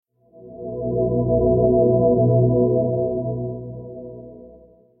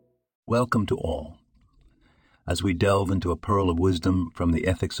Welcome to all, as we delve into a pearl of wisdom from the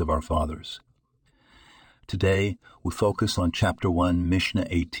ethics of our fathers. Today, we focus on Chapter 1, Mishnah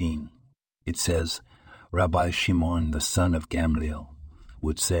 18. It says, Rabbi Shimon, the son of Gamliel,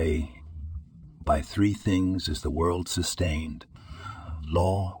 would say, "By three things is the world sustained: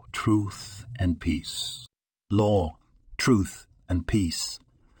 law, truth, and peace." Law, truth, and peace,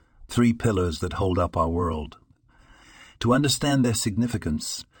 three pillars that hold up our world. To understand their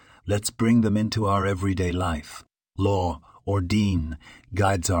significance, let's bring them into our everyday life. Law, or deen,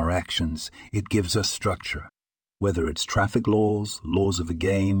 guides our actions. It gives us structure. Whether it's traffic laws, laws of the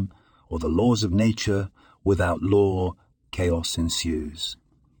game, or the laws of nature, without law, chaos ensues.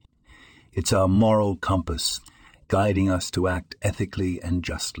 It's our moral compass, guiding us to act ethically and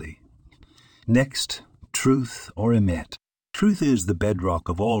justly. Next, truth or emet. Truth is the bedrock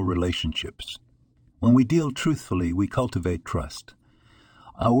of all relationships. When we deal truthfully, we cultivate trust.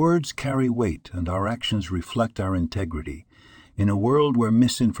 Our words carry weight and our actions reflect our integrity. In a world where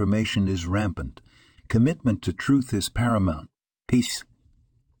misinformation is rampant, commitment to truth is paramount. Peace,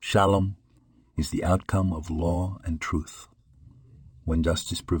 shalom, is the outcome of law and truth. When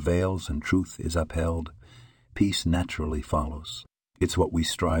justice prevails and truth is upheld, peace naturally follows. It's what we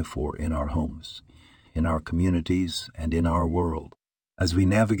strive for in our homes, in our communities, and in our world. As we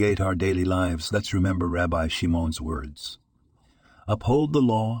navigate our daily lives, let's remember Rabbi Shimon's words. Uphold the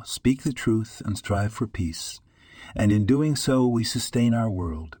law, speak the truth, and strive for peace, and in doing so we sustain our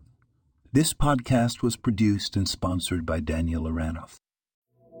world. This podcast was produced and sponsored by Daniel Aranoff.